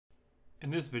In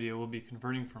this video, we'll be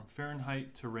converting from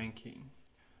Fahrenheit to Rankine.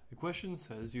 The question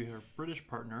says your British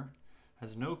partner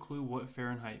has no clue what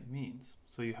Fahrenheit means,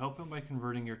 so you help him by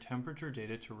converting your temperature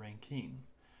data to Rankine.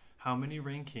 How many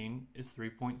Rankine is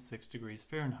 3.6 degrees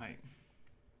Fahrenheit?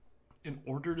 In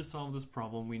order to solve this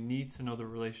problem, we need to know the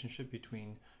relationship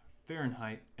between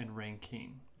Fahrenheit and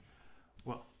Rankine.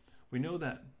 Well, we know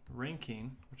that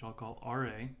Rankine, which I'll call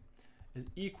RA, is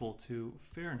equal to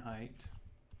Fahrenheit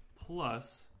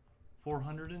plus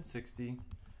 460.67.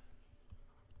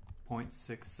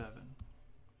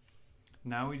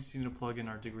 Now we just need to plug in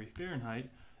our degree Fahrenheit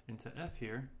into F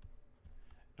here,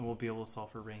 and we'll be able to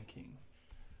solve for Rankine.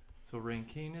 So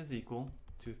Rankine is equal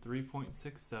to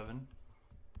 3.67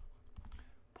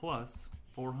 plus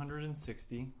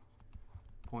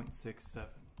 460.67.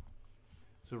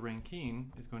 So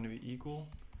Rankine is going to be equal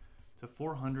to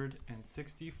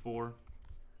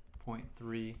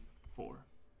 464.34.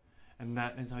 And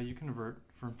that is how you convert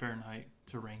from Fahrenheit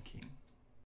to Rankine.